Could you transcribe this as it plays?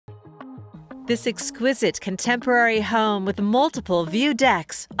This exquisite contemporary home with multiple view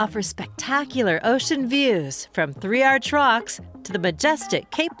decks offers spectacular ocean views from 3-arch rocks to the majestic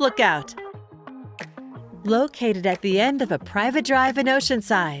Cape Lookout. Located at the end of a private drive in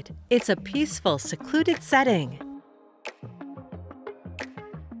Oceanside, it's a peaceful, secluded setting.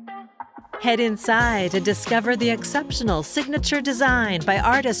 Head inside and discover the exceptional signature design by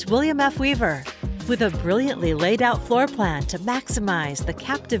artist William F. Weaver, with a brilliantly laid out floor plan to maximize the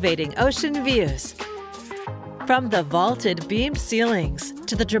captivating ocean views. From the vaulted beamed ceilings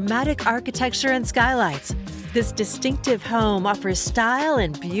to the dramatic architecture and skylights, this distinctive home offers style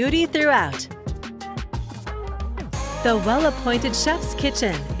and beauty throughout. The well-appointed chef's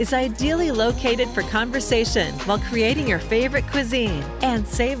kitchen is ideally located for conversation while creating your favorite cuisine and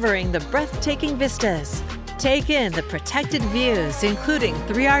savoring the breathtaking vistas. Take in the protected views, including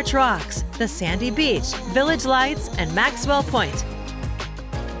 3-arch rocks, the sandy beach, village lights, and Maxwell Point.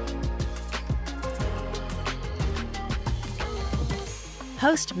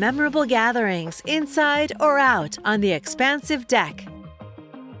 Host memorable gatherings inside or out on the expansive deck.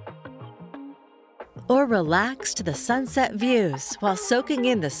 Or relax to the sunset views while soaking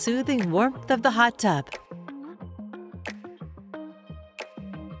in the soothing warmth of the hot tub.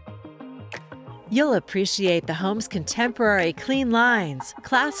 You'll appreciate the home's contemporary clean lines,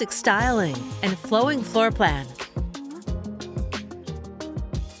 classic styling, and flowing floor plan.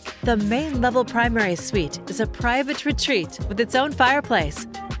 The main-level primary suite is a private retreat with its own fireplace,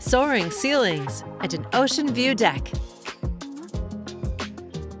 soaring ceilings, and an ocean view deck.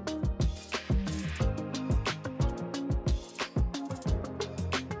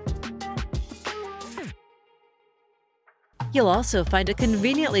 You'll also find a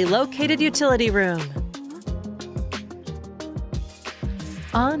conveniently located utility room.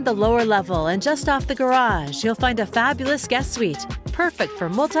 On the lower level and just off the garage, you'll find a fabulous guest suite, perfect for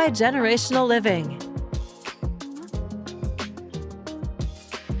multi-generational living.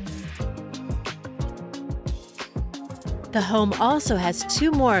 The home also has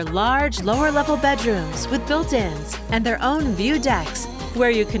 2 more large lower-level bedrooms with built-ins and their own view decks,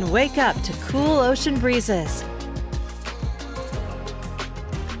 where you can wake up to cool ocean breezes.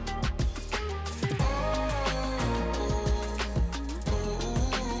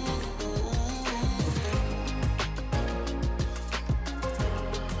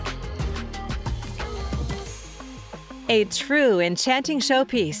 A true enchanting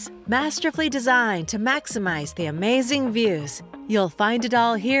showpiece, masterfully designed to maximize the amazing views. You'll find it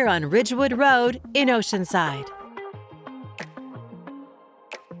all here on Ridgewood Road in Oceanside.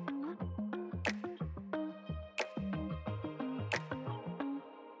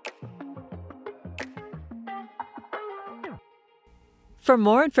 For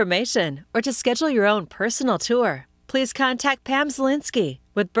more information or to schedule your own personal tour, please contact Pam Zielinski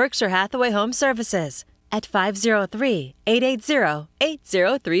with Berkshire Hathaway HomeServices at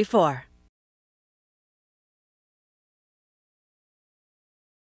 503-880-8034.